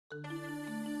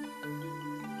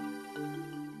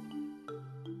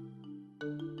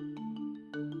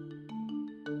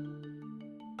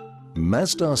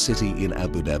Masdar City in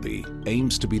Abu Dhabi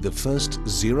aims to be the first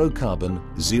zero-carbon,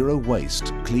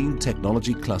 zero-waste, clean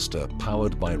technology cluster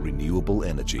powered by renewable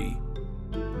energy.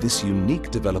 This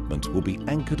unique development will be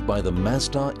anchored by the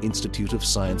Masdar Institute of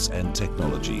Science and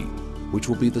Technology, which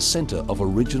will be the center of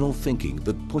original thinking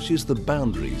that pushes the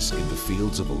boundaries in the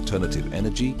fields of alternative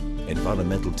energy,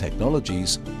 environmental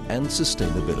technologies, and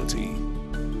sustainability.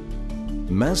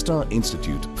 Masdar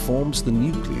Institute forms the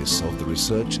nucleus of the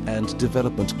research and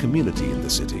development community in the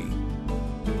city.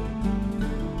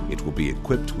 It will be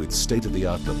equipped with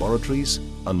state-of-the-art laboratories,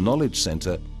 a knowledge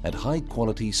center, and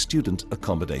high-quality student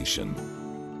accommodation.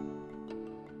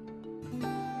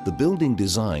 The building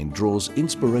design draws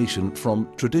inspiration from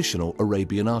traditional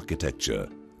Arabian architecture,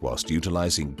 whilst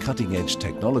utilizing cutting-edge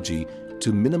technology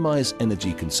to minimize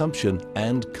energy consumption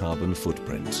and carbon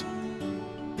footprint.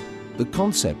 The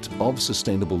concept of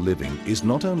sustainable living is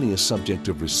not only a subject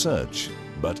of research,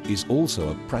 but is also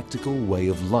a practical way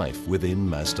of life within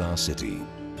Masdar City.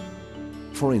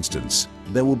 For instance,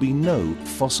 there will be no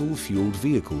fossil-fueled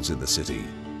vehicles in the city.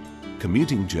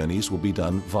 Commuting journeys will be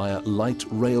done via light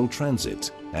rail transit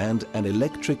and an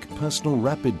electric personal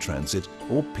rapid transit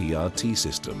or PRT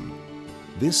system.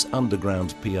 This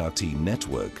underground PRT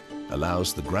network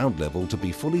allows the ground level to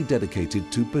be fully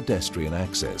dedicated to pedestrian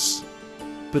access.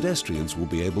 Pedestrians will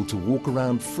be able to walk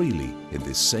around freely in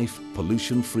this safe,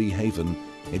 pollution-free haven,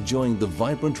 enjoying the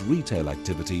vibrant retail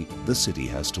activity the city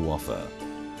has to offer.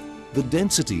 The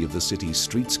density of the city's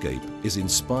streetscape is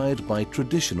inspired by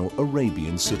traditional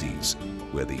Arabian cities,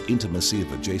 where the intimacy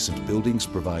of adjacent buildings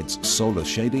provides solar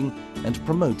shading and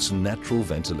promotes natural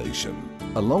ventilation.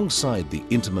 Alongside the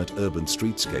intimate urban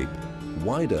streetscape,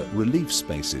 wider relief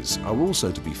spaces are also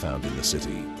to be found in the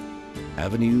city.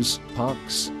 Avenues,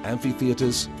 parks,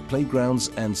 amphitheatres, playgrounds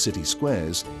and city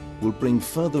squares will bring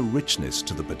further richness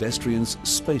to the pedestrian's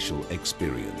spatial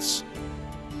experience.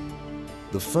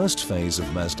 The first phase of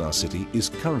Masdar City is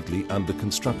currently under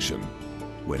construction.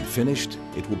 When finished,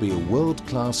 it will be a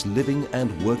world-class living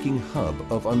and working hub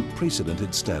of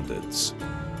unprecedented standards.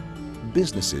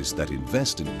 Businesses that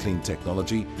invest in clean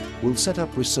technology will set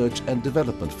up research and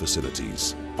development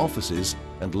facilities, offices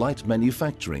and light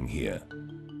manufacturing here.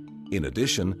 In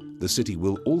addition, the city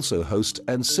will also host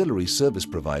ancillary service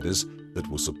providers that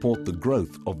will support the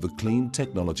growth of the clean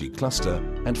technology cluster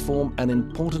and form an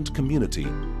important community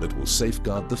that will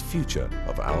safeguard the future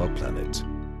of our planet.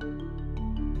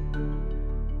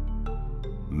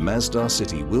 Masdar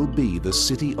City will be the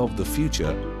city of the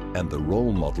future and the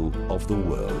role model of the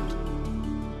world.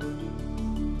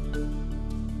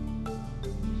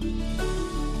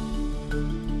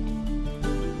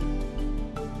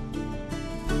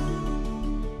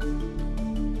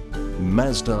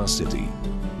 Masdar City.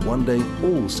 One day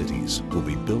all cities will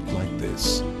be built like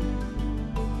this.